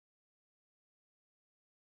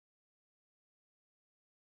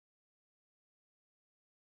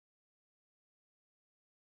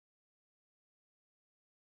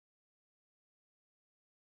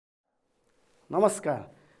नमस्कार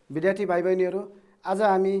विद्यार्थी भाइ बहिनीहरू, आज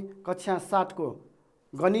हामी कक्षा 7 को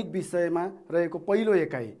गणित विषयमा रहेको पहिलो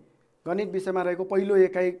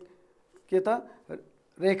एकाइ के त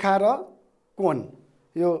रेखा र कोण,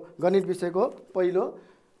 यो गणित विषयको पहिलो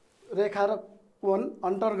रेखा र कोण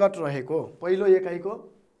अन्तर्गत रहेको पहिलो एकाइको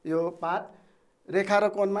यो पाठ रेखा र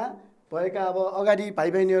कोणमा भएका अब अगाडि भाइ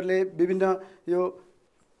बहिनीहरूले विभिन्न यो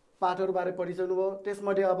पाठहरू बारे पढिसक्नुभयो।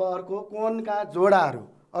 त्यसमध्ये अब अर्को कोणका जोडाहरू,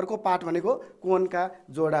 अर्को पाठ भनेको कोणका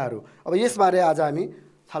जोडाहरू। अब यसबारे आज हामी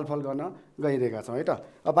छलफल गर्न गइरहेका छौँ है त।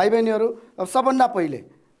 अब भाइ बहिनीहरू, अब सबभन्दा पहिले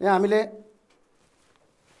यहाँ हामीले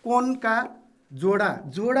कोणका जोडा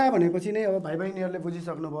भनेपछि नै अब भाइ बहिनीहरूले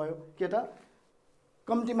बुझिसक्नुभयो के त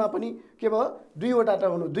कम्तीमा पनि के भयो, दुईवटा त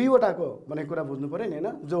हुनु, दुईवटाको भन्ने कुरा बुझ्नु पऱ्यो नि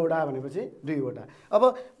होइन। जोडा भनेपछि दुईवटा। अब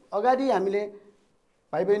अगाडि हामीले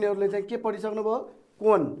भाइ बहिनीहरूले चाहिँ के पढिसक्नुभयो,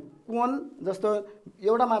 कोण जस्तो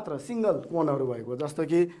एउटा मात्र सिङ्गल कोणहरू भएको, जस्तो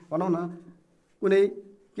कि भनौँ न कुनै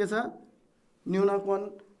के छ न्यून कोण,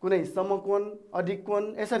 कुनै समकोण, अधिक कोण,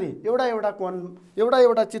 यसरी एउटा कोण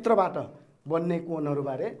एउटा चित्रबाट बन्ने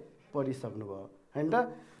कोणहरूबारे पढिसक्नुभयो होइन त।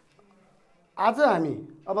 आज हामी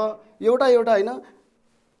अब एउटा होइन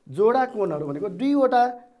जोडा कोणहरू भनेको दुईवटा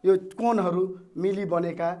यो कोणहरू मिली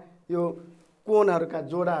बनेका यो कोणहरूका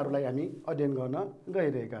जोडाहरूलाई हामी अध्ययन गर्न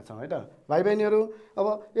गइरहेका छौँ है त। भाइ बहिनीहरू, अब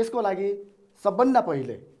यसको लागि सबभन्दा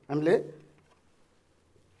पहिले हामीले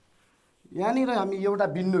यहाँनिर हामी एउटा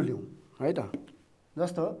बिन्दु लियौँ है त।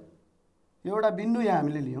 जस्तो एउटा बिन्दु यहाँ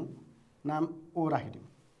हामीले लियौँ, नाम ओ राखिदिउँ,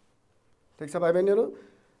 ठिक छ भाइ बहिनीहरू।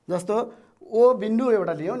 जस्तो ओ बिन्दु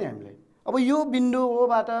एउटा लियौँ नि हामीले। अब यो बिन्दु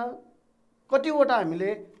ओबाट कतिवटा हामीले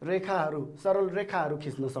रेखाहरू, सरल रेखाहरू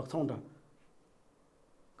खिच्न सक्छौँ त?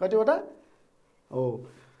 कतिवटा हो,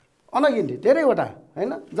 अनगिन्ती धेरैवटा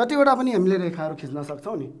होइन, जतिवटा पनि हामीले रेखाहरू खिच्न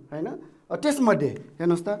सक्छौँ नि होइन। त्यसमध्ये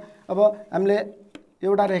हेर्नुहोस् त, अब हामीले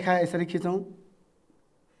एउटा रेखा यसरी खिचौँ,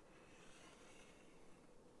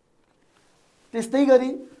 त्यस्तै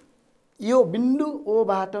गरी यो बिन्दु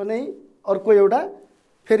ओबाट नै अर्को एउटा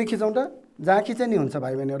फेरि खिचौँ त, जहाँ खिचे नि हुन्छ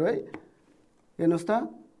भाइ बहिनीहरू है। हेर्नुहोस् त,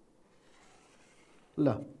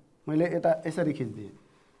 ल मैले यता यसरी खिचिदिएँ।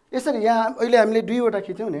 यसरी यहाँ अहिले हामीले दुईवटा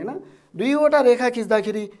खिच्यौँ नि होइन। दुईवटा रेखा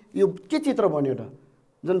खिच्दाखेरि यो के चित्र बन्यो त?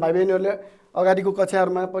 जुन भाइ बहिनीहरूले अगाडिको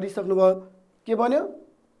कक्षाहरूमा पढिसक्नुभयो, के बन्यो?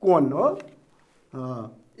 कोण हो।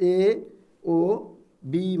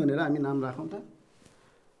 AOB भनेर हामी नाम राखौँ त।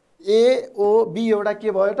 AOB एउटा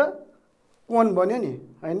के भयो त? कोण बन्यो नि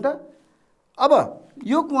होइन त। अब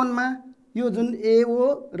यो कोणमा यो जुन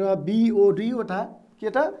AO र BO दुईवटा के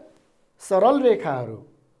त सरल रेखाहरू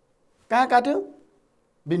कहाँ काट्यो?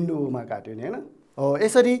 बिन्दु ओमा काट्यो नि होइन। हो,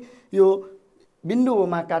 यसरी यो बिन्दु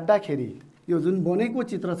ओमा काट्दाखेरि यो जुन बनेको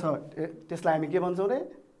चित्र छ त्यसलाई हामी के भन्छौँ रे?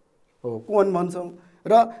 हो, कोण भन्छौँ।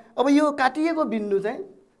 र अब यो काटिएको बिन्दु चाहिँ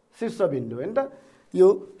शीर्ष बिन्दु होइन त।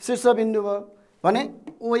 यो शीर्ष बिन्दु भयो भने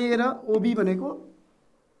OA र OB भनेको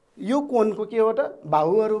यो कोणको के हो त?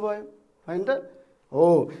 बाहुहरू भयो होइन त।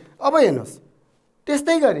 हो, अब हेर्नुहोस्,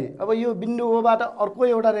 त्यस्तै गरी अब यो बिन्दु ओबाट अर्को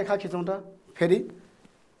एउटा रेखा खिचौँ त, फेरि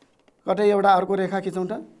कतै एउटा अर्को रेखा खिचौँ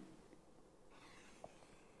त।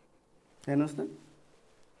 हेर्नुहोस् त,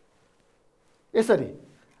 यसरी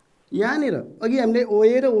यहाँनिर अघि हामीले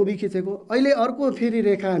OA र OB खिचेको, अहिले अर्को फेरि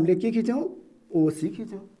रेखा हामीले के खिच्यौँ? OC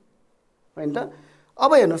खिच्यौँ होइन त।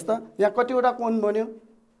 अब हेर्नुहोस् त, यहाँ कतिवटा कोण बन्यो?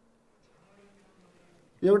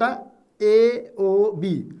 एउटा AOB,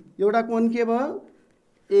 एउटा कोण के भयो?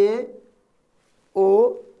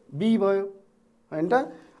 AOB भयो होइन त।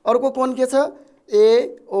 अर्को कोण के छ?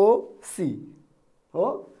 AOC हो,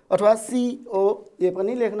 अथवा COA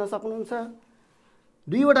पनि लेख्न सक्नुहुन्छ।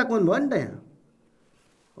 दुईवटा कोण भयो नि त यहाँ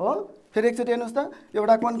हो। फेरि एकचोटि हेर्नुहोस् त,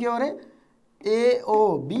 एउटा कोण के हो अरे?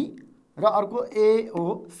 AOB र अर्को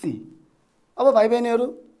AOC। अब भाइ बहिनीहरू,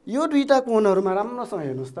 यो दुईटा कोणहरूमा राम्रोसँग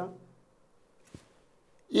हेर्नुहोस् त,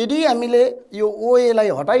 यदि हामीले यो OA लाई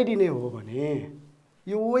हटाइदिने हो भने,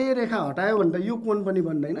 यो OA रेखा हटायो भने त यो कोण पनि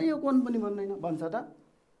बन्दैन, यो कोण पनि बन्दैन। बन्छ त?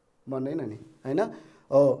 बन्दैन नि होइन।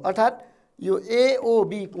 हो, अर्थात् यो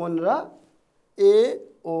AOB कोण र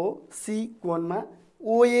AOC कोणमा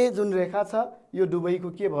OA जुन रेखा छ यो दुवैको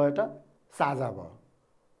के भयो त? साझा भयो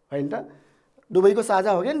होइन त। दुवैको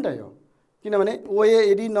साझा हो क्या नि त यो, किनभने OA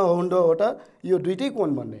यदि नहुँदो हो त यो दुईटै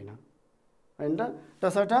कोण बन्दैन होइन त।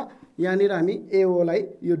 तसर्थ यहाँनिर हामी AO लाई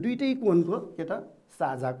यो दुईटै कोणको के त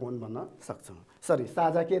साझा कोण भन्न सक्छौँ। सरी,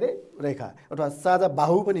 साझा के अरे? रेखा अथवा साझा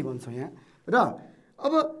बाहु पनि भन्छौँ यहाँ। र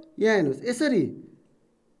अब यहाँ हेर्नुहोस्, यसरी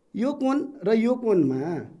यो कोण र यो कोणमा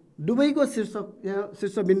दुवैको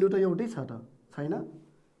शीर्ष बिन्दु त एउटै छ त? छैन।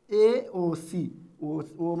 AOC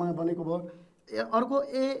ओमा बनेको भयो, अर्को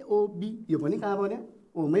AOB यो पनि कहाँ बन्यो?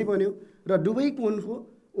 ओमै बन्यो। र दुवै कोणको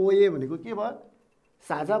ओए भनेको के भयो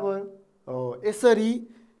साझा भयो हो यसरी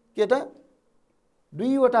के त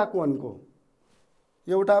दुईवटा कोणको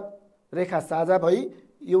एउटा रेखा साझा भई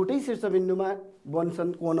एउटै शीर्षबिन्दुमा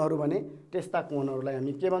बन्छन् कोणहरू भने त्यस्ता कोणहरूलाई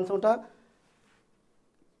हामी के भन्छौँ त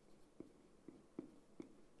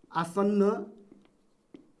आसन्न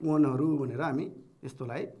कोणहरू भनेर हामी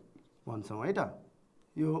यस्तोलाई भन्छौँ है त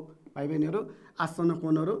यो भाइ बहिनीहरू आसन्न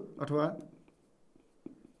कोणहरू अथवा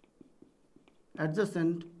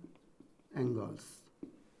एडजसेन्ट एङ्गल्स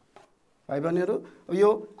भाइ बहिनीहरू यो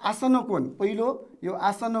आसन्न कोण पहिलो यो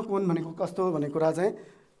आसन्न कोण भनेको कस्तो हो भन्ने कुरा चाहिँ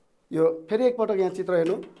यो फेरि एकपटक यहाँ चित्र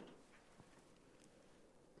हेर्नु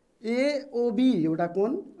एओबी एउटा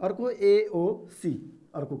कोण अर्को एओसी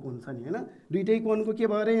अर्को कोण छ नि हैन दुईटै कोणको के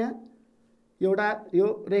भयो र यहाँ एउटा यो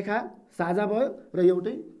रेखा साझा भयो र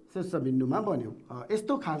एउटै शीर्षबिन्दुमा बन्यो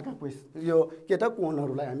यस्तो खालका यो के त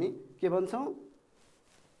कोणहरूलाई हामी के भन्छौँ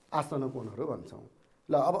आसन्न कोणहरू भन्छौँ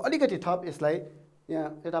ल अब अलिकति थप यसलाई यहाँ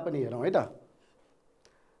यता पनि हेरौँ है त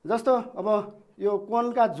जस्तो अब यो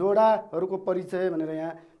कोणका जोडाहरूको परिचय भनेर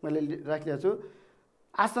यहाँ मैले राखिएको छु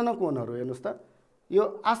आसन्न कोणहरू हेर्नुहोस् त यो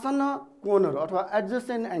आसन्न कोणहरू अथवा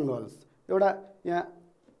एडजसेन्ट एङ्गल्स एउटा यहाँ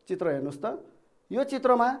चित्र हेर्नुहोस् त यो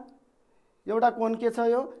चित्रमा एउटा कोण के छ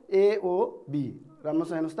यो एओबी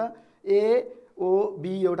राम्रोसँग हेर्नुहोस् त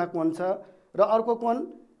एओबी एउटा कोण छ र अर्को कोण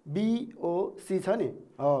बीओसी छ नि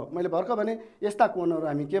मैले भर्खर भने यस्ता कोणहरू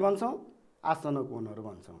हामी के भन्छौँ आसन्न कोणहरू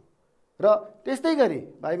भन्छौँ र त्यस्तै गरी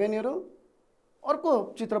भाइ बहिनीहरू अर्को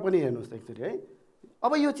चित्र पनि हेर्नुहोस् त एकचोटि है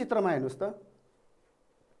अब यो चित्रमा हेर्नुहोस् त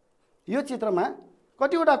यो चित्रमा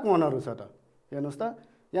कतिवटा कोणहरू छ त हेर्नुहोस् त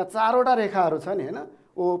यहाँ चारवटा रेखाहरू छ नि हैन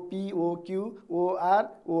ओपिओक्यू ओआर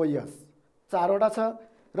ओएस चारवटा छ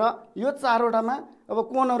र यो चारवटामा अब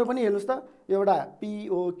कोणहरू पनि हेर्नुहोस् त एउटा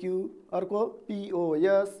पिओक्यू अर्को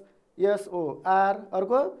पिओएस एसओआर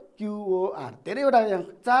अर्को क्युओआर धेरैवटा यहाँ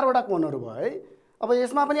चारवटा कोणहरू भयो है अब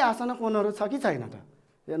यसमा पनि आसन्न कोणहरू छ कि छैन त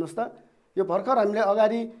हेर्नुहोस् त यो भर्खर हामीले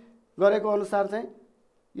अगाडि गरेको अनुसार चाहिँ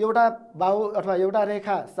एउटा बाहु अथवा एउटा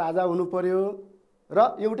रेखा साझा हुनु पर्यो र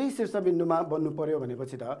एउटै शीर्षबिन्दुमा बन्नु पर्यो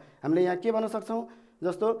भनेपछि त हामीले यहाँ के भन्न सक्छौँ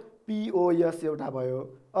जस्तो पिओएस एउटा भयो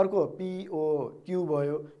अर्को पिओक्यू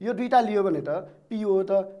भयो यो दुईटा लियो भने त पिओ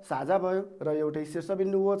त साझा भयो र एउटै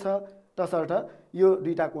शीर्षबिन्दु ओ छ तसर्थ यो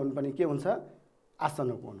दुईटा कोण पनि के हुन्छ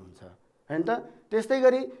आसन्न कोण हुन्छ हैन त त्यस्तै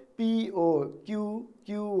गरी पिओक्यू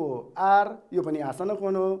क्युओआर यो पनि आसन्न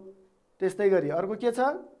कोण हो त्यस्तै गरी अर्को के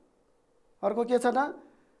छ त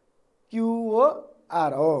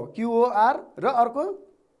क्युओआर हो क्युओआर र अर्को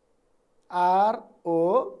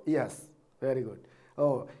आरओएस भेरी गुड हो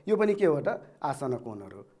यो पनि के हो त आसन्न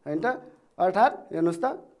कोणहरू हैन त अर्थात् हेर्नुहोस् त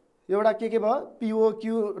एउटा के भयो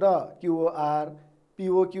पिओक्यू र क्युओआर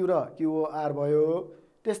पिओक्यू र क्युओआर भयो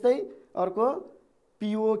त्यस्तै अर्को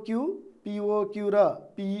पिओक्यू र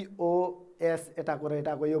पिओएस यताको र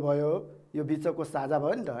यताको यो भयो यो बिचको साझा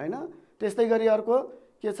भयो नि त हैन त्यस्तै गरी अर्को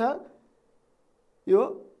के छ यो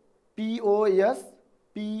पिओएस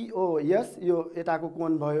यो यताको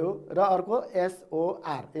कोण भयो र अर्को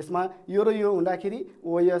एसओआर यसमा यो र यो हुँदाखेरि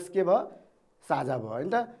ओएस के भयो साझा भयो हैन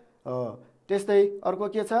त त्यस्तै अर्को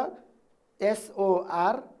के छ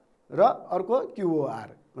एसओआर र अर्को क्युओआर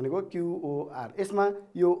भनेको क्युओआर यसमा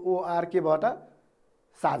यो ओआर के भयो त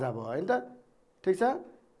साझा भयो हैन त ठीक छ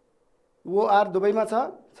ओआर दुवैमा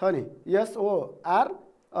छ नि एसओआर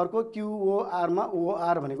अर्को क्युओआर मा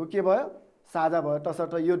ओआर भनेको के भयो साझा भयो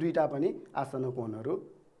तसर्थ यो दुईटा पनि आसन्न कोणहरू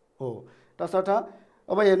हो तसर्थ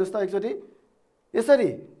अब हेर्नुहोस् त एकचोटि यसरी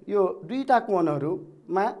यो दुईटा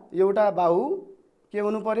कोणहरूमा एउटा बाहु के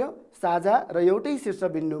हुनु पर्यो साझा र एउटै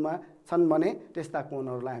शीर्षबिन्दुमा छन् भने त्यस्ता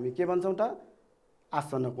कोणहरूलाई हामी के भन्छौँ त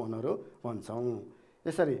आसन्न कोणहरू भन्छौँ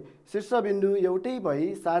यसरी शीर्षबिन्दु एउटै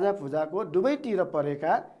भई साझा भुजाको दुवैतिर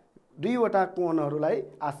परेका दुईवटा कोणहरूलाई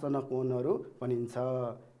आसन्न कोणहरू भनिन्छ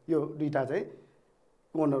यो दुईटा चाहिँ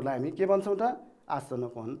कोणहरूलाई हामी के भन्छौँ त आसन्न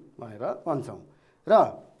कोण भनेर भन्छौँ र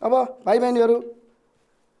अब भाइ बहिनीहरू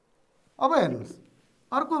अब हेर्नुहोस्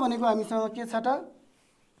अर्को भनेको हामीसँग के छ त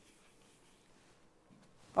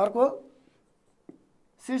अर्को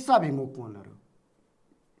शीर्षाभिमुख कोणहरू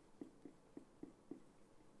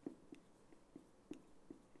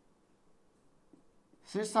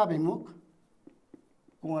शीर्षाभिमुख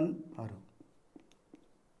कोणहरू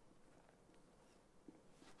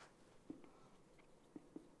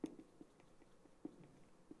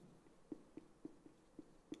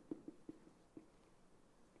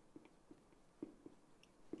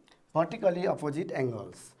भर्टिकली अपोजिट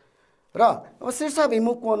एङ्गल्स र अब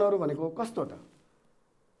शीर्षाभिमुख कोणहरू भनेको कस्तो त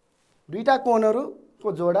दुईटा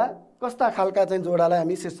कोणहरूको जोडा कस्ता खालका चाहिँ जोडालाई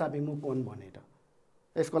हामी शीर्षाभिमुख कोण भने त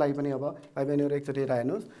यसको लागि पनि अब भाइ बहिनीहरू एकचोटि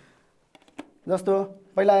हेर्नुहोस् जस्तो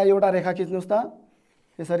पहिला एउटा रेखा खिच्नुस् त,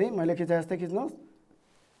 यसरी मैले खिचे जस्तै खिच्नुस्,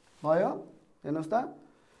 भयो। हेर्नुहोस् त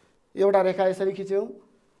एउटा रेखा यसरी खिच्यौँ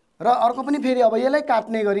र अर्को पनि फेरि अब यसलाई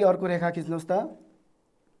काट्ने गरी अर्को रेखा खिच्नुस् त।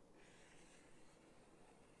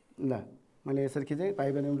 ल मैले यसरी खिचेँ, भाइ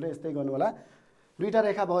बहिनीहरूले यस्तै गर्नु होला। दुईटा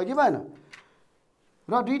रेखा भयो कि भएन?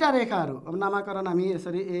 र दुईटा रेखाहरू अब नामाकरण हामी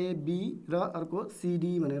यसरी एबी र अर्को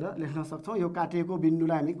सिडी भनेर लेख्न सक्छौँ। यो काटिएको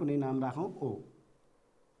बिन्दुलाई हामी कुनै नाम राखौँ ओ।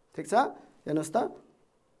 ठिक छ, हेर्नुहोस् त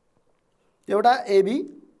एउटा एबी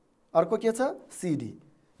अर्को के छ सिडी।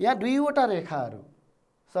 यहाँ दुईवटा रेखाहरू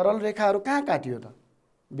सरल रेखाहरू कहाँ काटियो त?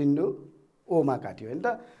 बिन्दु ओमा काटियो होइन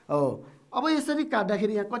त हो। अब यसरी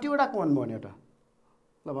काट्दाखेरि यहाँ कतिवटा कोण बन्यो त?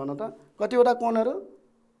 ल भन त कतिवटा कोणहरू?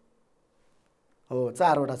 हो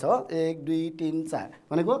 4वटा छ, 1 2 3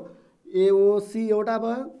 4 भनेको एओसी एउटा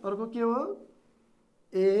भयो, अर्को के हो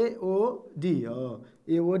एओडी हो,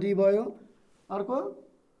 एओडी भयो, अर्को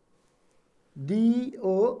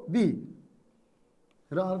डिओबी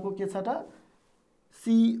र अर्को के छ त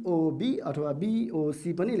सिओबी अथवा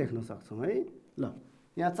बिओसी पनि लेख्न सक्छौँ है। ल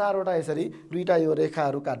यहाँ 4वटा यसरी दुईटा यो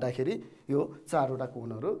रेखाहरू काट्दाखेरि यो 4वटा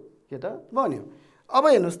कोणहरू के त बन्यो। अब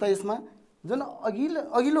हेर्नुहोस् त यसमा जुन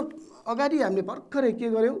अगाडि हामीले भर्खरै के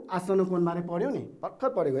गर्यौँ आसन्न कोणबारे पढ्यौँ नि, भर्खर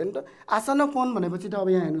पढेको होइन त। आसन्न कोण भनेपछि त अब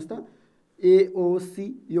यहाँ हेर्नुहोस् त एओसी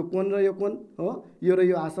यो कोण र यो कोण हो, यो र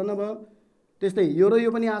यो आसन्न भयो। त्यस्तै यो र यो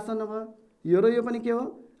पनि आसन्न भयो, यो र यो पनि के हो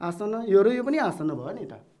आसन्न, यो र यो पनि आसन्न भयो नि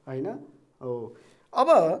त होइन हो। अब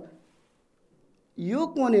यो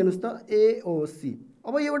कोण हेर्नुहोस् त एओसी।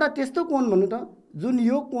 अब एउटा त्यस्तो कोण भन्नु त जुन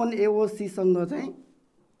यो कोण एओसीसँग चाहिँ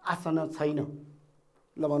आसन्न छैन।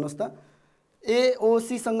 ल भन्नुहोस् त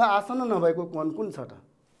एओसीसँग आसन्न नभएको कोण कुन छ त?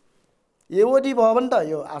 एओडी भयो भने त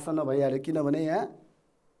यो आसन्न भइहाल्यो, किनभने यहाँ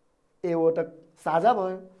एओ त साझा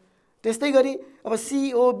भयो। त्यस्तै गरी अब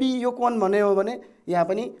सिओबी यो कोण भन्ने हो भने यहाँ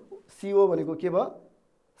पनि सिओ भनेको के भयो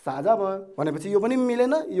साझा भयो, भनेपछि यो पनि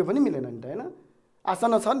मिलेन यो पनि मिलेन नि त होइन।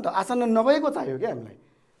 आसन्न छ नि त, आसन्न नभएको चाहियो क्या हामीलाई।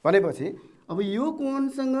 भनेपछि अब यो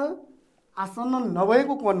कोणसँग आसन्न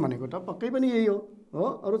नभएको कोण भनेको त पक्कै पनि यही हो,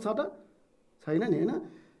 अरू छ त छैन नि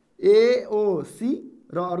होइन। एओसी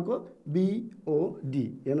र अर्को बिओडी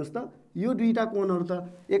हेर्नुहोस् त यो दुईटा कोणहरू त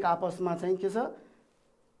एक आपसमा चाहिँ के छ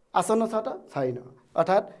आसन्न छ त छैन।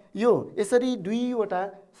 अर्थात् यो यसरी दुईवटा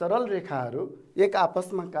सरल रेखाहरू एक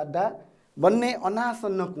आपसमा काट्दा बन्ने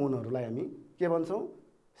अनासन्न कोणहरूलाई हामी के भन्छौँ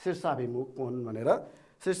शीर्षाभिमुख कोण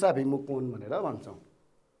भनेर भन्छौँ।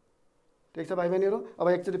 ठिक छ भाइ बहिनीहरू। अब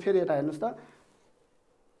एकचोटि फेरि यता हेर्नुहोस् त।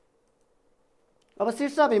 अब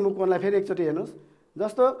शीर्षाभिमुख कोणलाई फेरि एकचोटि हेर्नुहोस्।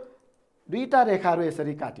 जस्तो दुईटा रेखाहरू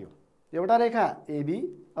यसरी काट्यो, एउटा रेखा एबी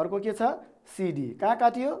अर्को के छ सिडी। कहाँ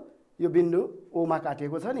काटियो? यो बिन्दु ओमा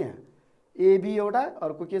काटिएको छ नि यहाँ। एबी एउटा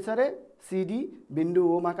अर्को के छ अरे सिडी बिन्दु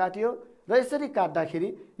ओमा काटियो र यसरी काट्दाखेरि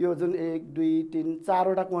यो जुन 1 2 3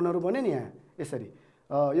 4वटा कोणहरू बन्यो नि यहाँ यसरी।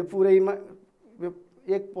 यो पुरैमा यो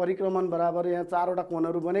एक परिक्रमण बराबर यहाँ 4वटा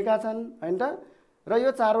कोणहरू बनेका छन् होइन त। र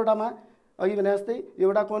यो 4वटामा अघि भने जस्तै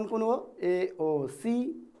एउटा कोण कुन हो एओसी,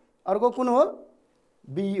 अर्को कुन हो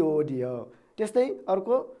बिओडी हो, त्यस्तै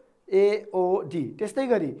अर्को एओडी। त्यस्तै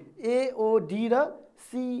गरी एओडी र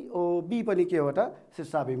सिओबी पनि के हो त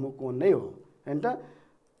शीर्षाभिमुख कोण नै हो होइन त।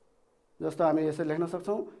 जस्तो हामी यसरी लेख्न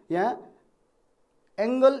सक्छौँ यहाँ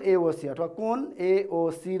एङ्गल एओसी अथवा कोण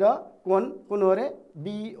एओसी र कोण कुन हो अरे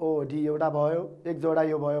बिओडी एउटा भयो, एक जोडा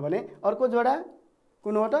यो भयो भने अर्को जोडा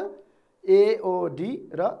कुन हो त एओडी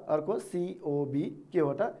र अर्को सिओबी के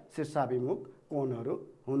हो त शीर्षाभिमुख कोणहरू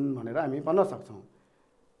हुन् भनेर हामी भन्न सक्छौँ।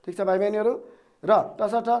 ठिक छ भाइ बहिनीहरू। र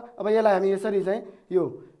तसर्थ अब यसलाई हामी यसरी चाहिँ यो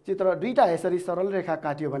चित्र दुईटा यसरी सरल रेखा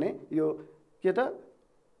काट्यो भने यो के त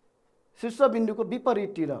शीर्षबिन्दुको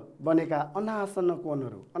विपरीततिर बनेका अनासन्न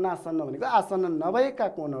कोणहरू, अनासन्न भनेको आसन्न नभएका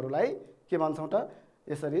कोणहरूलाई के भन्छौँ त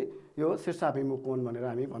यसरी यो शीर्षाभिमुख कोण भनेर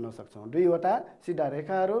हामी भन्न सक्छौँ। दुईवटा सिधा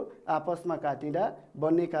रेखाहरू आपसमा काटिँदा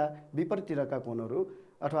बनेका विपरीततिरका कोणहरू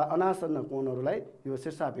अथवा अनासन्न कोणहरूलाई यो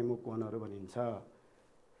शीर्षाभिमुख कोणहरू भनिन्छ।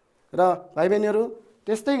 र भाइ बहिनीहरू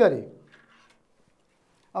त्यस्तै गरी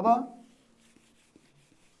अब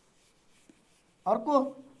अर्को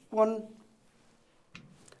कोण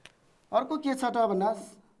अर्को के छ त भन्दा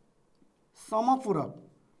समपूरक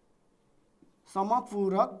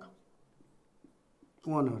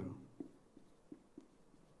कोणहरू।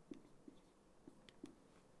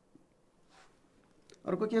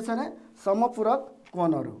 अर्को के छ भने समपूरक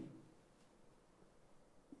कोणहरू।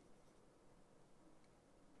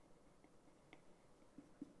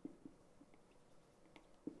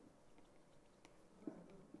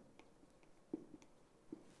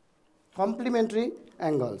 Complementary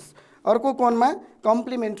angles. अर्को कोणमा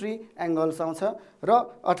कम्प्लिमेन्ट्री एङ्गल्स आउँछ र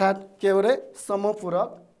अर्थात् के हो रे समपूरक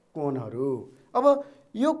कोणहरू। अब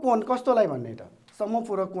यो कोण कस्तोलाई भन्ने त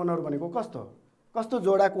समपूरक कोणहरू भनेको कस्तो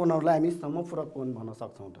जोडा कोणहरूलाई हामी समपूरक कोण भन्न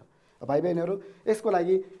सक्छौँ त भाइ बहिनीहरू। यसको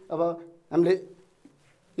लागि अब हामीले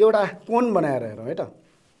एउटा कोण बनाएर हेरौँ है त।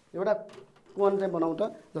 एउटा कोण चाहिँ बनाउँ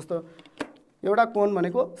त। जस्तो एउटा कोण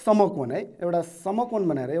भनेको समकोण है। एउटा समकोण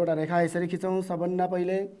बनाएर एउटा रेखा यसरी खिचौँ सबभन्दा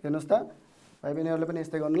पहिले। हेर्नुहोस् त भाइ बहिनीहरूले पनि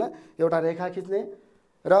यस्तै गर्नुला। एउटा रेखा खिच्ने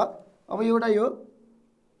र अब एउटा यो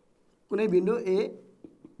कुनै बिन्दु ए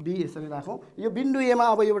बी यसरी राखौँ। यो बिन्दु एमा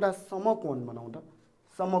अब एउटा समकोण बनाउँ त।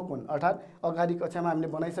 समकोण अर्थात् अगाडि कक्षामा हामीले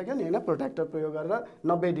बनाइसक्यौँ नि होइन, प्रोट्र्याक्टर प्रयोग गरेर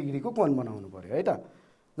 90 डिग्रीको कोण बनाउनु पर्यो है त।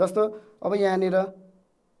 जस्तो अब यहाँनिर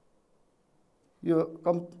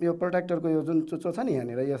यो प्रोट्र्याक्टरको यो जुन चुच्चो छ नि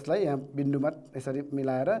यहाँनिर, यसलाई यहाँ बिन्दुमा यसरी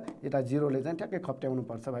मिलाएर यता जिरोले चाहिँ ठ्याक्कै खप्ट्याउनु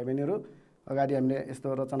पर्छ भाइ बहिनीहरू। अगाडि हामीले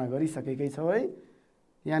यस्तो रचना गरिसकेकै छौँ है।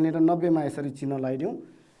 यहाँनिर 90 मा यसरी चिन्ह लगाइदिउँ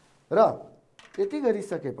र यति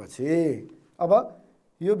गरिसकेपछि अब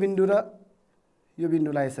यो बिन्दु र यो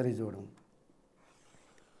बिन्दुलाई यसरी जोडौँ।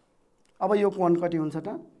 अब यो कोण कति हुन्छ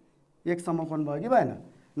त? एक समकोण भयो कि भएन?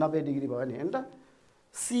 90 डिग्री भयो नि होइन त।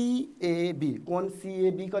 सिएबी कोण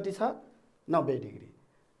सिएबी कति छ? 90 डिग्री।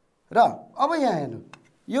 र अब यहाँ हेर्नु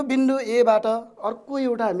यो बिन्दु एबाट अर्को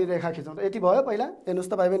एउटा हामी रेखा खिचौँ त। यति भयो पहिला। हेर्नुहोस्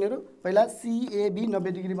त भाइ बहिनीहरू, पहिला सिएबी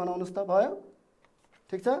 90 डिग्री बनाउनुहोस् त। भयो?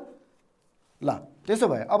 ठिक छ ल। त्यसो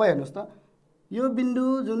भए अब हेर्नुहोस् त यो बिन्दु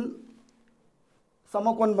जुन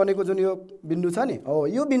समकोण बनेको जुन यो बिन्दु छ नि, हो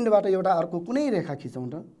यो बिन्दुबाट एउटा अर्को कुनै रेखा खिचौँ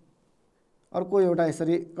त। अर्को एउटा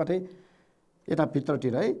यसरी कतै यता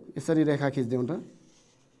भित्रतिर है यसरी रेखा खिचिदिउँ त।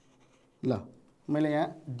 ल मैले यहाँ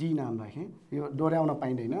डी नाम राखेँ। यो दोहोऱ्याउन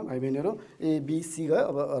पाइँदैन भाइ बहिनीहरू। एबिसी गयो,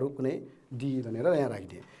 अब अरू कुनै डी भनेर यहाँ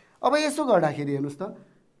राखिदिएँ। अब यसो गर्दाखेरि हेर्नुहोस् त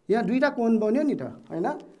यहाँ दुईवटा कोण बन्यो नि त होइन।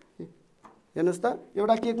 हेर्नुहोस् त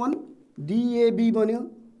एउटा के कोण डिएबी बन्यो,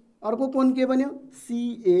 अर्को कोण के बन्यो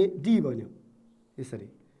सिएडी बन्यो। यसरी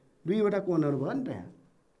दुईवटा कोणहरू भयो नि त यहाँ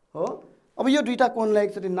हो। अब यो दुईवटा कोणलाई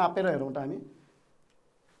एकचोटि नापेर हेरौँ त हामी।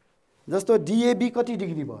 जस्तो डिएबी कति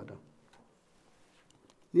डिग्री भयो त?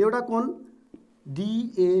 एउटा कोण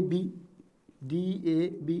डिएबी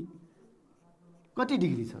कति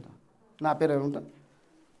डिग्री छ त? नापेर हेरौँ त।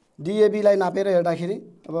 डिएबीलाई नापेर हेर्दाखेरि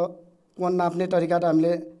अब कोण नाप्ने तरिका त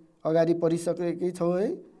हामीले अगाडि पढिसकेकै छौँ है।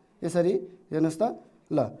 यसरी हेर्नुहोस् त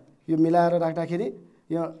ल यो मिलाएर राख्दाखेरि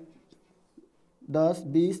यो 10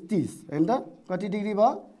 20 30 होइन त कति डिग्री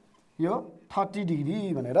भयो? यो 30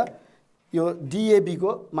 डिग्री भनेर यो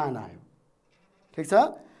डिएबीको मान आयो। ठिक छ।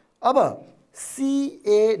 अब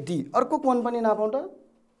सिएडी अर्को कोण पनि नापौँ त।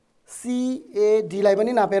 सिएडीलाई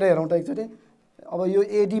पनि नापेर हेरौँ त एकचोटि। अब यो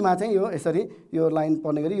एडीमा चाहिँ यो यसरी यो लाइन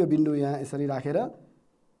पर्ने गरी यो बिन्दु यहाँ यसरी राखेर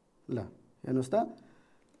ल हेर्नुहोस् त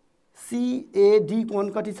सिएडी कोण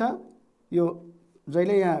कति छ? यो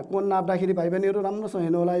जहिले यहाँ कोण नाप्दाखेरि भाइ बहिनीहरू राम्रोसँग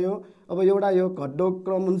हेर्नु होला। यो अब एउटा यो घट्दो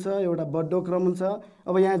क्रम हुन्छ, एउटा बढ्दो क्रम हुन्छ।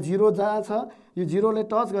 अब यहाँ जिरो जहाँ छ यो जिरोले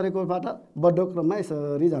टच गरेकोबाट बढ्दो क्रममा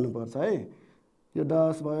यसरी जानुपर्छ है। यो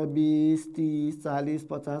 10 भयो, 20 30 40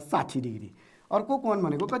 50 60 डिग्री। अर्को कोण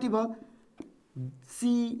भनेको कति भयो?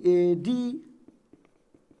 सिएडी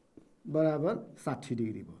बराबर 60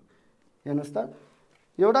 डिग्री भयो। हेर्नुहोस् त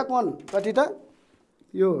एउटा कोण कति त?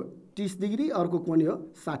 यो 30 डिग्री, अर्को कोण यो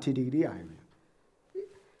 60 डिग्री आयो।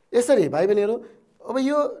 यसरी भाइ बहिनीहरू अब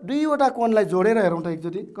यो दुईवटा कोणलाई जोडेर हेरौँ त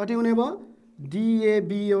एकचोटि। कति हुने भयो?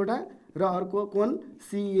 डिएबी एउटा र अर्को कोण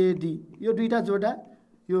सिएडी। यो दुईवटा जोड्दा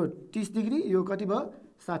यो 30 डिग्री, यो कति भयो?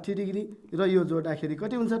 60 डिग्री र यो जोड्दाखेरि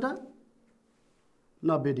कति हुन्छ त?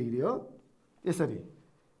 90 डिग्री हो। यसरी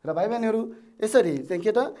र भाइ बहिनीहरू यसरी चाहिँ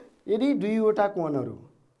के त? यदि दुईवटा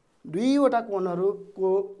कोणहरूको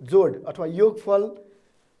जोड अथवा योगफल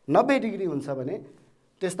 90 डिग्री हुन्छ भने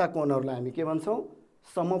त्यस्ता कोणहरूलाई हामी के भन्छौँ?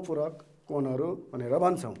 समपूरक कोणहरू भनेर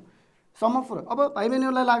भन्छौँ। समपूरक। अब भाइ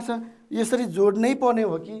बहिनीहरूलाई लाग्छ यसरी जोड्नै पर्ने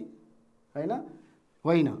हो कि होइन?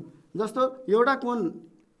 होइन। जस्तो एउटा कोण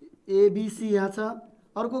एबिसी यहाँ छ,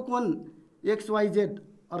 अर्को कोण एक्सवाइजेड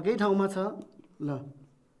अर्कै ठाउँमा छ। ल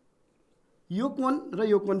यो कोण र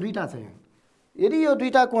यो कोण दुईवटा छ यहाँ। यदि यो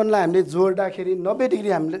दुईवटा कोणलाई हामीले जोड्दाखेरि 90 डिग्री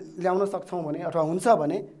हामीले ल्याउन सक्छौँ भने अथवा हुन्छ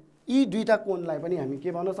भने यी दुईवटा कोणलाई पनि हामी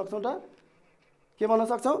के भन्न सक्छौँ त? के भन्न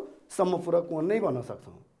सक्छौँ? समपूरक कोण नै भन्न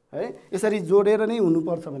सक्छौँ है। यसरी जोडेर नै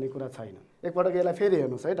हुनुपर्छ भन्ने कुरा छैन। एकपटक यसलाई फेरि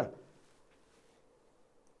हेर्नुहोस् है त।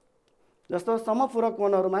 जस्तो समपूरक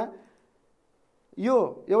कोणहरूमा यो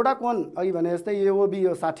एउटा कोण अघि भने जस्तै एओबी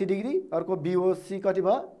यो 60 डिग्री, अर्को बिओसी कति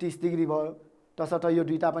भयो? 30 डिग्री भयो। तसर्थ यो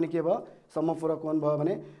दुईवटा पनि के भयो? समपूरक कोण भयो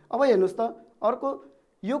भने अब हेर्नुहोस् त अर्को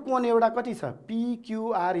यो कोण एउटा कति छ?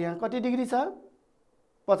 पिक्युआर यहाँ कति डिग्री छ?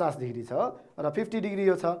 50 डिग्री छ र 50 डिग्री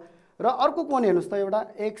यो छ। र अर्को कोण हेर्नुहोस् त एउटा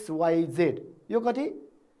एक्सवाइजेड यो कति?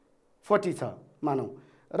 40 छ मानौँ।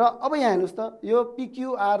 र अब यहाँ हेर्नुहोस् त यो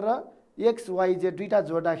PQR र XYZ दुईटा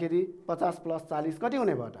जोड्दाखेरि 50 + 40 कति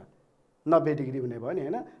हुने भयो त 90 डिग्री हुने भयो नि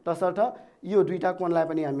हैन। तसर्थ यो दुईटा कोणलाई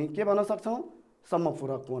पनि हामी के भन्न सक्छौँ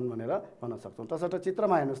समपूरक कोण भनेर भन्न सक्छौँ। तसर्थ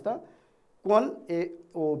चित्रमा हेर्नुहोस् त कोण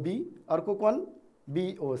AOB अर्को कोण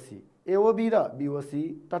BOC AOB र BOC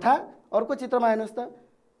तथा अर्को चित्रमा हेर्नुहोस् त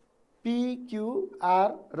PQR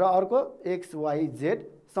र अर्को XYZ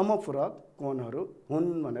समपूरक कोणहरू हुन्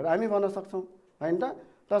भनेर हामी भन्न सक्छौँ हैन त।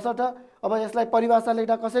 तसर्थ अब यसलाई परिभाषा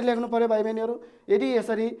लेख्दा कसरी लेख्नु पर्यो भाइ बहिनीहरू यदि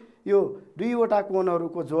यसरी यो दुईवटा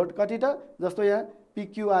कोणहरूको जोड कति त जस्तो यहाँ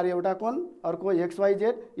PQR एउटा कोण अर्को XYZ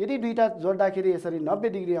यदि दुईटा जोड्दाखेरि यसरी 90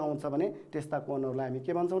 डिग्री आउँछ भने त्यस्ता कोणहरूलाई हामी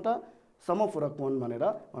के भन्छौँ त समपूरक कोण भनेर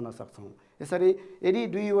भन्न सक्छौँ। यसरी यदि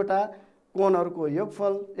दुईवटा कोणहरूको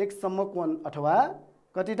योगफल एक समकोण अथवा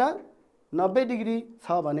कति त 90 डिग्री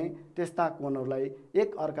छ भने त्यस्ता कोणहरूलाई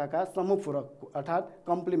एक अर्काका समपूरक अर्थात्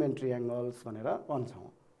कम्प्लिमेन्ट्री एङ्गल्स भनेर भन्छौँ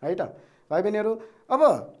है त भाइ बहिनीहरू। अब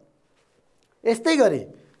यस्तै गरी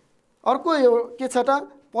अर्को के छ त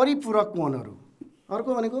परिपूरक कोणहरू।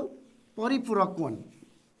 अर्को भनेको परिपूरक कोण।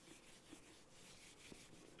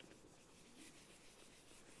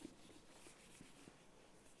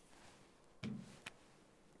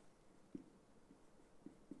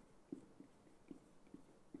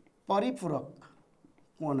 परिपूरक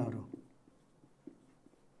कोणहरू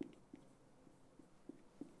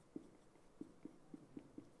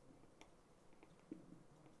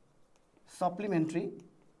सप्लिमेन्ट्री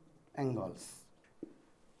एङ्गल्स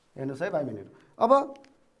हेर्नुहोस् है भाइ बहिनीहरू। अब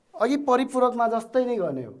अघि परिपूरकमा जस्तै नै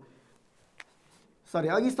गर्ने हो सरी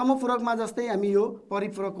अघि समपूरकमा जस्तै हामी यो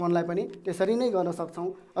परिपूरक कोणलाई पनि त्यसरी नै गर्न सक्छौँ।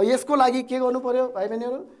 अब यसको लागि के गर्नु पर्यो भाइ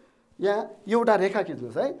बहिनीहरू यहाँ एउटा रेखा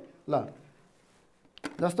खिच्नुहोस् है ल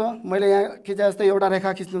जस्तो मैले यहाँ खिचे जस्तै एउटा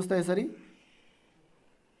रेखा खिच्नुहोस् त यसरी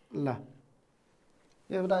ल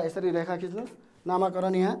एउटा यसरी रेखा खिच्नुहोस्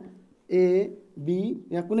नामाकरण यहाँ AB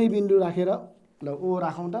यहाँ कुनै बिन्दु राखेर ल O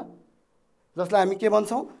राखौँ त जसलाई हामी के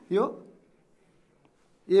भन्छौँ यो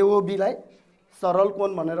AOB लाई सरल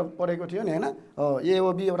कोण भनेर पढेको थियो नि हैन।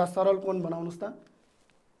 AOB एउटा सरल कोण बनाउनुस् त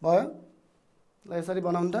भयो ल यसरी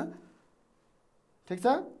बनाउनु त ठिक छ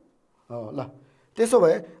ल त्यसो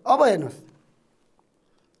भए अब हेर्नुहोस्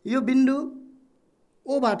यो बिन्दु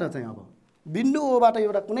O बाट चाहिँ अब बिन्दु O बाट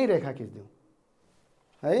एउटा कुनै रेखा खिच्दिउँ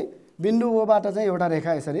है। बिन्दु O बाट चाहिँ एउटा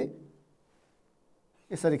रेखा यसरी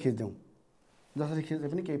खिच्दिउँ जसरी खिच्दै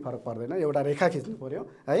पनि केही फरक पर्दैन एउटा रेखा खिच्नु पर्यो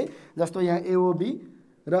है। जस्तो यहाँ AOB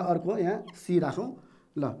र अर्को यहाँ C राखौँ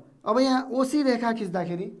ल अब यहाँ OC रेखा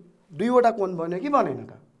खिच्दाखेरि दुईवटा कोण बन्यो कि बनेन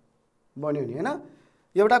त बन्यो नि हैन।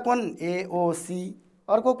 एउटा कोण AOC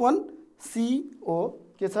अर्को कोण CO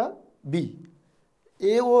के छ B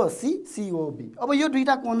AOC COB। अब यो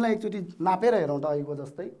दुईटा कोणलाई एकचोटि नापेर हेरौँ त अहिलेको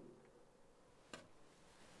जस्तै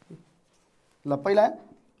ल पहिला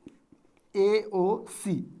AOC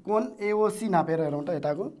कोण AOC नापेर हेरौँ त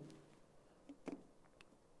यताको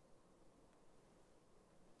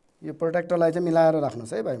यो प्रोटेक्टरलाई चाहिँ मिलाएर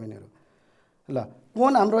राख्नुहोस् है भाइ बहिनीहरू ल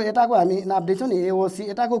कोण हाम्रो यताको हामी नाप्दैछौँ नि AOC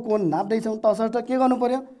यताको कोण नाप्दैछौँ तसर्थ के गर्नु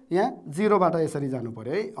पर्यो यहाँ 0 बाट यसरी जानु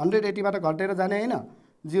पर्यो है। 180 बाट घटेर जाने हैन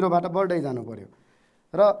 0 बाट बढ्दै जानु पर्यो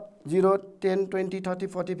र 0 10 20 30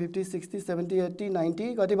 40 50 60 70 80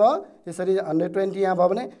 90 कति भयो यसरी 120 यहाँ भयो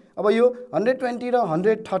भने अब यो 120 र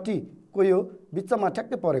 130 को यो बिचमा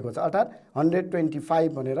ठ्याक्कै परेको छ अर्थात्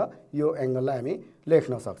 125 भनेर यो एङ्गललाई हामी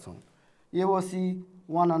लेख्न सक्छौँ। AOC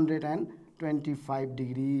 125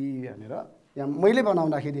 डिग्री भनेर यहाँ मैले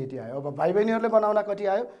बनाउँदाखेरि यति आयो। अब भाइ बहिनीहरूले बनाउँदा कति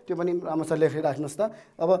आयो त्यो पनि राम्रोसँग लेखेर राख्नुहोस् त।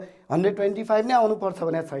 अब 125 नै आउनुपर्छ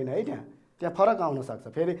भने छैन है त्यहाँ फरक आउन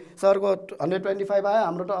सक्छ। फेरि सरको 125 आयो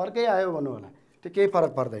हाम्रो त अर्कै आयो भन्नु होला त्यो केही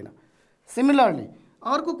फरक पर्दैन। सिमिलरली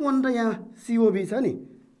अर्को कोण त यहाँ COB छ नि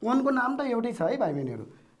कोणको नाम त एउटै छ है भाइ बहिनीहरू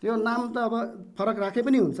त्यो नाम त अब फरक राखे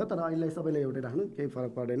पनि हुन्छ तर अहिले सबैले एउटै राख्नु केही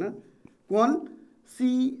फरक पर्दैन। कोण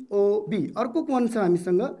COB अर्को कोण छ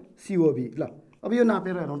हामीसँग COB ल अब यो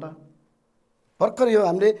नापेर हेरौँ त भर्खर यो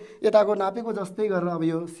हामीले यताको नापेको जस्तै गरेर अब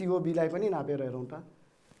यो COB लाई पनि नापेर हेरौँ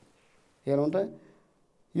त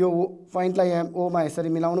यो पोइन्टलाई यहाँ O मा यसरी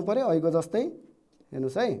मिलाउनु पर्यो अहिलेको जस्तै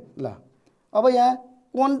हेर्नुहोस् है ल अब यहाँ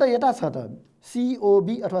कोण त यता छ त COB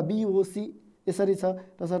अथवा BOC यसरी छ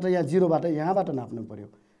तसर्थ यहाँ 0 बाट यहाँबाट नाप्नु पर्यो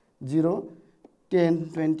 0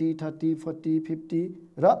 10 20 30 40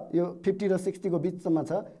 50 र यो 50 र 60 को बिचमा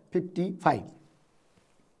छ 55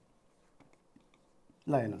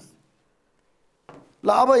 ल हेर्नुहोस् ल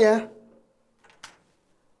अब यहाँ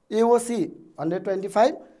AOC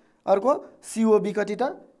 125 अर्को COB कति त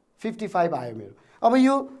 55 आयो मेरो। अब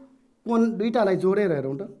यो कोण दुईटालाई जोडेर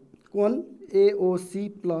हेरौँ त कोण AOC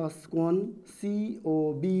प्लस कोण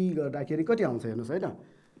COB गर्दाखेरि कति आउँछ हेर्नुहोस् है त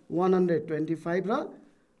 125 र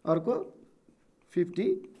अर्को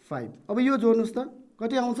 55। अब यो जोड्नुहोस् त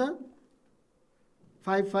कति आउँछ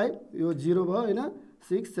 55 यो 0 भयो हैन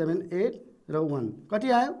 6 7 8 र 1 कति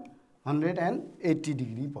आयो 180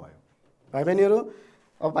 डिग्री भयो भाइ बहिनीहरु।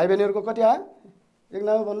 अब भाइ बहिनीहरुको कति आयो एक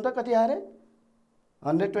नम्बर भन्नु त कति आयो रे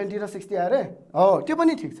 120 र 60 आयो रे हो त्यो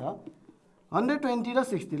पनि ठीक छ 120 र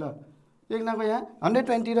 60 ल एक नम्बर यहाँ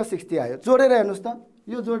 120 र 60 आयो जोडेर हेर्नुस् त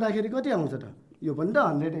यो जोड्दाखेरि कति आउँछ त यो पनि त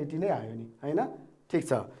 180 नै आयो नि हैन ठीक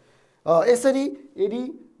छ। यसरी यदि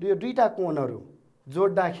यो दुईटा कोणहरु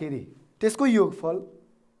जोड्दाखेरि त्यसको योगफल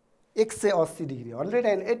 180 डिग्री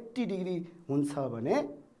 180 डिग्री हुन्छ भने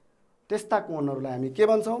त्यस्ता कोणहरुलाई हामी के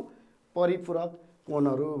भन्छौं परिपूरक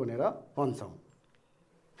कोणहरु भनेर भन्छौं।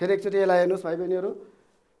 फेरि एकचोटी यसलाई हेर्नुस् भाइ बहिनीहरु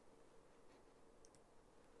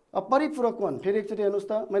अब परिपूरक कोण फेरि एकचोटी हेर्नुस्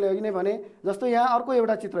त मैले अघि नै भने जस्तो यहाँ अर्को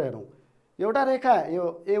एउटा चित्र हेरौं एउटा रेखा यो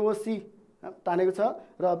एओसी तानेको छ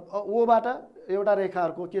र ओ बाट एउटा रेखा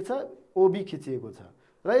अर्को के छ ओबी खिचिएको छ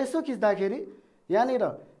र यसो खिच्दाखेरि यहाँनिर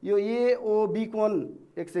यो एओबी कोण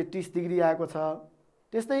 130 डिग्री आएको छ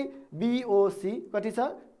त्यस्तै बीओसी कति छ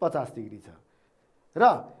 50 डिग्री छ र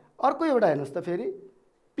अर्को एउटा हेर्नुस् त फेरि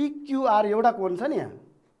पीक्यूआर एउटा कोण छ नि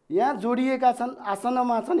यहाँ जोडिएका छन्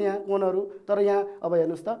आसनमा छन् यहाँ कोणहरु तर यहाँ अब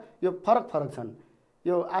हेर्नुस् त यो फरक छन्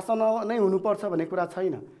यो आसन नै हुनुपर्छ भन्ने कुरा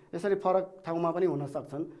छैन यसरी फरक ठाउँमा पनि हुन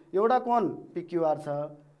सक्छन् एउटा कोण पीक्यूआर छ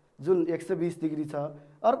जुन 120 डिग्री छ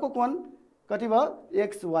अर्को कोण कति भयो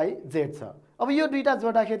XYZ छ। अब यो दुईटा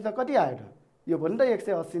जोड्दाखेरि त कति आयो त यो पनि त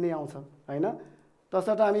 180 नै आउँछ हैन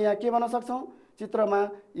तसर्थ हामी यहाँ के भन्न सक्छौं चित्रमा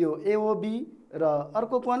यो AOB र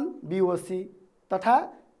अर्को कोण BOC तथा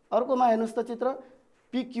अर्कोमा हेर्नुस् त चित्र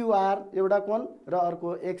PQR एउटा कोण र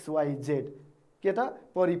अर्को XYZ के त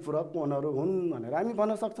परिपूरक कोणहरु हुन् भनेर हामी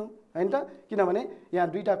भन्न सक्छौं हैन त किनभने यहाँ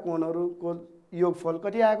दुईटा कोणहरुको योगफल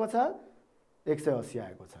कति आएको छ 180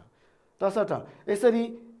 आएको छ। तसर्थ यसरी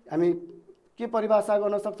हामी के परिभाषा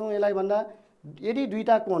गर्न सक्छौं यसलाई भन्दा यदि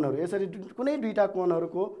दुईटा कोणहरु यसरी कुनै दुईटा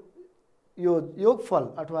कोणहरुको यो योगफल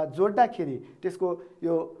अथवा जोड्दाखेरि त्यसको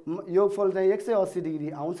यो योगफल चाहिँ 180 डिग्री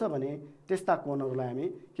आउँछ भने त्यस्ता कोणहरुलाई हामी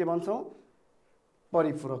के भन्छौं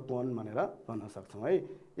परिपूरक कोण भनेर भन्न सक्छौं है।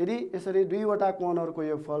 यदि यसरी दुईवटा कोणहरुको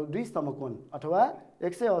योगफल दुई समकोण अथवा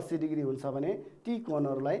 180 डिग्री हुन्छ भने ती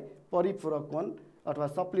कोणहरुलाई परिपूरक कोण अथवा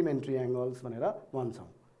सप्लिमेन्ट्री एंगल्स भनेर भन्छौं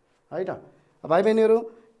है त भाइ बहिनीहरु।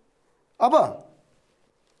 अब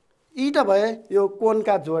यी त भए यो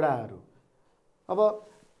कोणका जोडाहरु। अब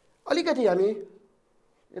अलिकति हामी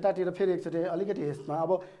यतातिर फेरि एकचोटी अलिकति यसमा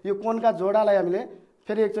अब यो कोणका जोडालाई हामीले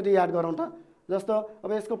फेरि एकचोटी याद गरौँ त जस्तो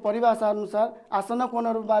अब यसको परिभाषा अनुसार आसन्न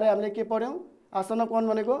कोणहरु बारे हामीले के पढ्यौं आसन्न कोण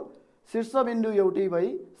भनेको शीर्ष बिन्दु एउटै भई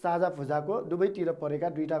साझा भुजाको दुवैतिर परेका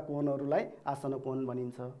दुईटा कोणहरुलाई आसन्न कोण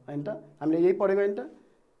भनिन्छ हैन त हामीले यही पढेको हैन त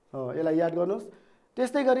यसलाई याद गर्नुस्।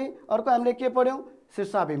 त्यस्तै गरी अर्को हामीले के पढ्यौं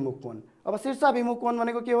शीर्षाभिमुख कोण। अब शीर्षाभिमुख कोण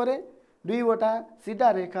भनेको के हो रे दुईवटा सिधा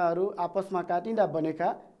रेखाहरु आपसमा काटिँदा बनेका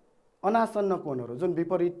अनासन्न कोणहरु जुन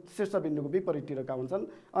विपरीत शीर्ष बिन्दुको विपरीततिरका हुन्छन्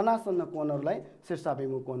अनासन्न कोणहरुलाई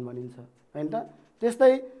शीर्षाभिमुख कोण भनिन्छ हैन त।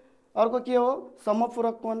 त्यस्तै अर्को के हो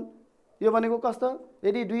समपूरक कोण यो भनेको कस्तो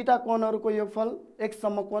यदि दुईटा कोणहरुको योगफल एक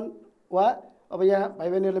समकोण वा अब यहाँ भाइ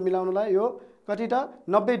बहिनीहरुले मिलाउनलाई यो कति त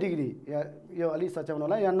 90 डिग्री यो अलि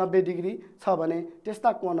सच्याउनलाई यहाँ 90 डिग्री छ भने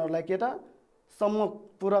त्यस्ता कोणहरुलाई के त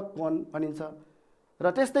समपूरक कोण भनिन्छ।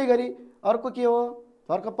 र त्यस्तै गरी अर्को के हो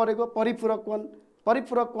भर्खर परेको परिपूरक कोण।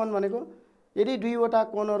 परिपूरक कोण भनेको यदि दुईवटा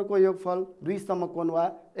कोणहरुको योगफल दुई समकोण वा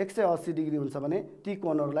 180 डिग्री हुन्छ भने ती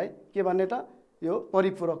कोणहरुलाई के भन्ने त यो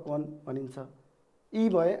परिपूरक कोण भनिन्छ। यी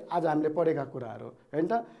भए आज हामीले पढेका कुराहरु हैन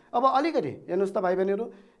त। अब अलिकति हेर्नुस् त भाइ बहिनीहरु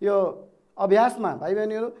यो अभ्यासमा भाइ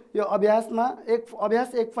बहिनीहरु यो अभ्यासमा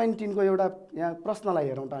अभ्यास 1.3 को एउटा यहाँ प्रश्नलाई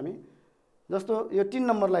हेरौं त हामी जस्तो यो 3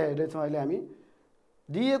 नम्बरलाई हेर्दैछौं अहिले हामी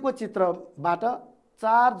दिएको चित्रबाट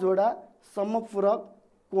 4 जोडा समपूरक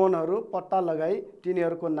कोणहरु पत्ता लगाई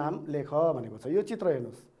तिनीहरुको नाम लेख भनेको छ। यो चित्र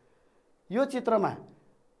हेर्नुस् यो चित्रमा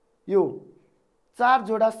यो 4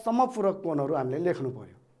 जोडा समपूरक कोणहरु हामीले लेख्नु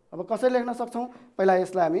पर्यो। अब कसरी लेख्न सक्छौं पहिला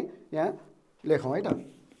यसलाई हामी यहाँ लेखौं है त।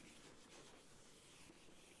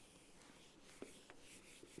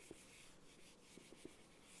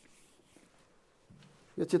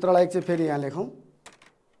 यो चित्रलाई एकचोटी फेरि यहाँ लेखौं।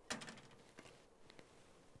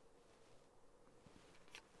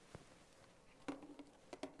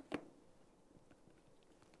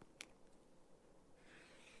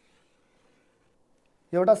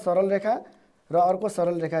 एउटा सरल रेखा र अर्को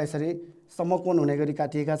सरल रेखा यसरी समकोण हुने गरी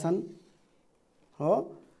काटिएका छन् हो।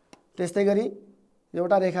 त्यस्तै गरी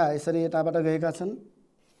एउटा रेखा यसरी यताबाट गएको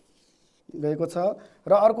छ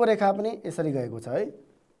र अर्को रेखा पनि यसरी गएको छ है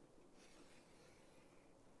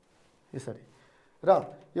यसरी र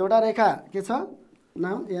एउटा रेखा के छ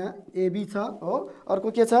नाम यहाँ एबी छ हो।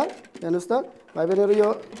 अर्को के छ हेर्नुहोस् त भाइ बहिनीहरू,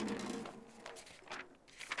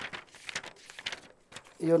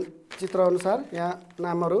 यो चित्र अनुसार यहाँ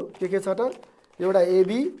नामहरू के छ त, एउटा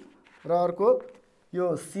एबी र अर्को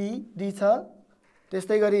यो सिडी छ।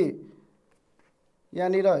 त्यस्तै गरी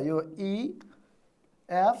यहाँनिर यो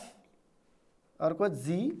इएफ, अर्को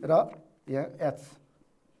जी र यहाँ एच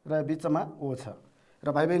र बिचमा ओ छ। र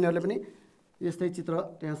भाइ बहिनीहरूले पनि यस्तै चित्र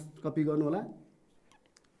त्यहाँ कपी गर्नु होला।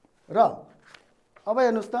 र अब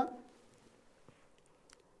हेर्नुहोस् त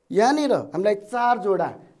यहाँनिर हामीलाई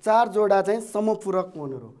चार जोडा चाहिँ समपूरक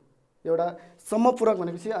कोणहरू। एउटा समपूरक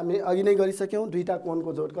भनेपछि हामी अघि नै गरिसक्यौँ, दुईटा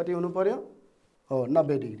कोणको जोड कति हुनु पर्यो हो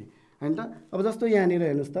 90 डिग्री हैन त। अब जस्तो यहाँनिर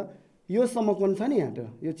हेर्नुहोस् त यो समकोण छ नि, यहाँ त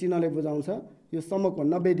यो चिन्हले बुझाउँछ यो समकोण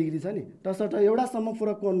 90 डिग्री छ नि। तसर्थ एउटा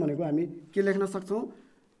समपूरक कोण भनेको हामी के लेख्न सक्छौँ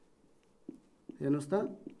हेर्नुहोस् त,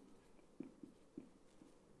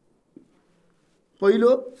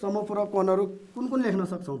 पहिलो समपूरक कोणहरू कुन लेख्न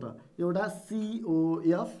सक्छौँ त, एउटा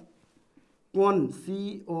COF, कोण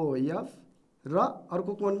COF र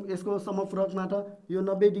अर्को कोण यसको समपूरकमा त यो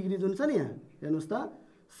 90 डिग्री जुन छ नि यहाँ हेर्नुहोस् त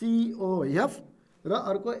COF र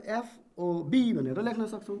अर्को FOB भनेर लेख्न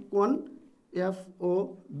सक्छौँ, कोण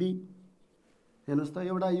FOB। हेर्नुहोस् त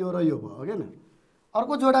एउटा यो र यो भयो हैन।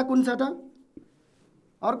 अर्को जोडा कुन छ त,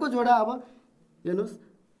 अर्को जोडा अब हेर्नुहोस्,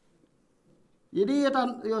 यदि यता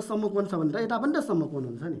यो समकोण छ भने त यता पनि त समकोण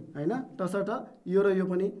हुन्छ नि हैन। तसर्थ यो र यो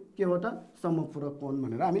पनि के हो त समपूरक कोण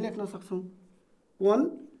भनेर हामी लेख्न सक्छौँ, कोण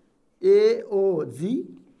AOG।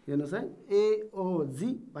 हेर्नुहोस् है AOG,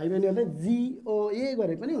 भाइ बहिनीहरूले GOA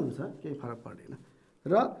गरे पनि हुन्छ, केही फरक पर्दैन।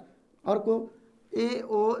 र अर्को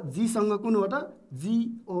AOG सँग कुन हो त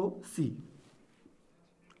GOC,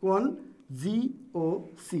 कोण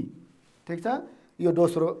GOC। ठिक छ, यो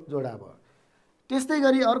दोस्रो जोडा भयो। त्यस्तै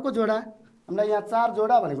गरी अर्को जोडा हामीलाई यहाँ चार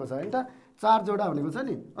जोडा भनेको छ हैन त, चार जोडा भनेको छ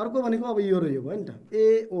नि। अर्को भनेको अब यो र यो भयो नि त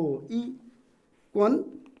AOE, कोण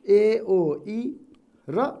AOE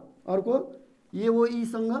र अर्को AOE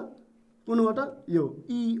सँग कुन हो त यो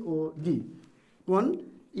EOD, कोण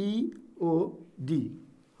EOD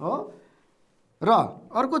हो। र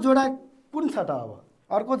अर्को जोडा कुन छ त, अब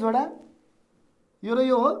अर्को जोडा यो र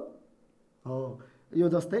यो हो। यो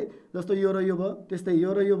जस्तो यो र यो भयो, त्यस्तै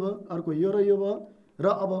यो र यो भयो, अर्को यो र यो भयो, र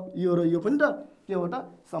अब यो र यो पनि त के हो त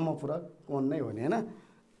समपूरक कोण नै हो नि हैन।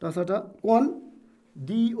 तसर्थ कोण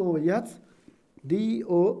DOH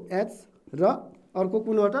र अर्को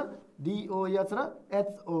कुन हो त DOH र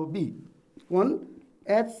HOB, कोण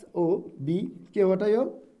HOB के हो त यो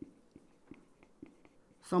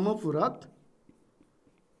समपूरक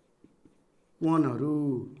कोणहरू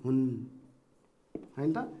हुन् हैन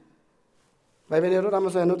त। भाइ बहिनीहरू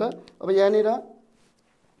राम्रोसँग हेर्नु त, अब यहाँनिर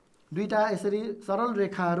दुईटा यसरी सरल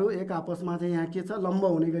रेखाहरू एक आपसमा चाहिँ यहाँ के छ लम्ब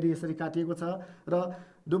हुने गरी यसरी काटिएको छ। र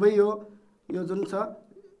दुवै यो जुन छ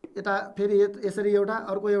यता फेरि यसरी एउटा,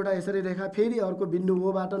 अर्को एउटा यसरी रेखा फेरि अर्को बिन्दु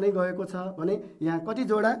ओबाट नै गएको छ भने यहाँ कति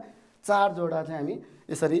जोडा, चार जोडा चाहिँ हामी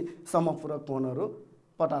यसरी समपूरक कोणहरू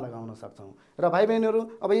पत्ता लगाउन सक्छौँ। र भाइ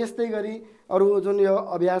बहिनीहरू अब यस्तै गरी अरू जुन यो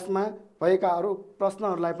अभ्यासमा भएका अरू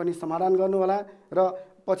प्रश्नहरूलाई पनि समाधान गर्नुहोला। र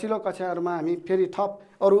पछिल्लो कक्षाहरूमा हामी फेरि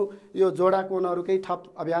थप अरू यो जोडा कोणहरूकै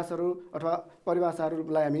थप अभ्यासहरू अथवा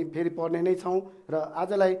परिभाषाहरूलाई हामी फेरि पढ्ने नै छौँ। र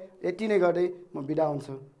आजलाई यति नै गर्दै म बिदा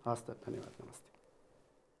हुन्छु। हस् त, धन्यवाद।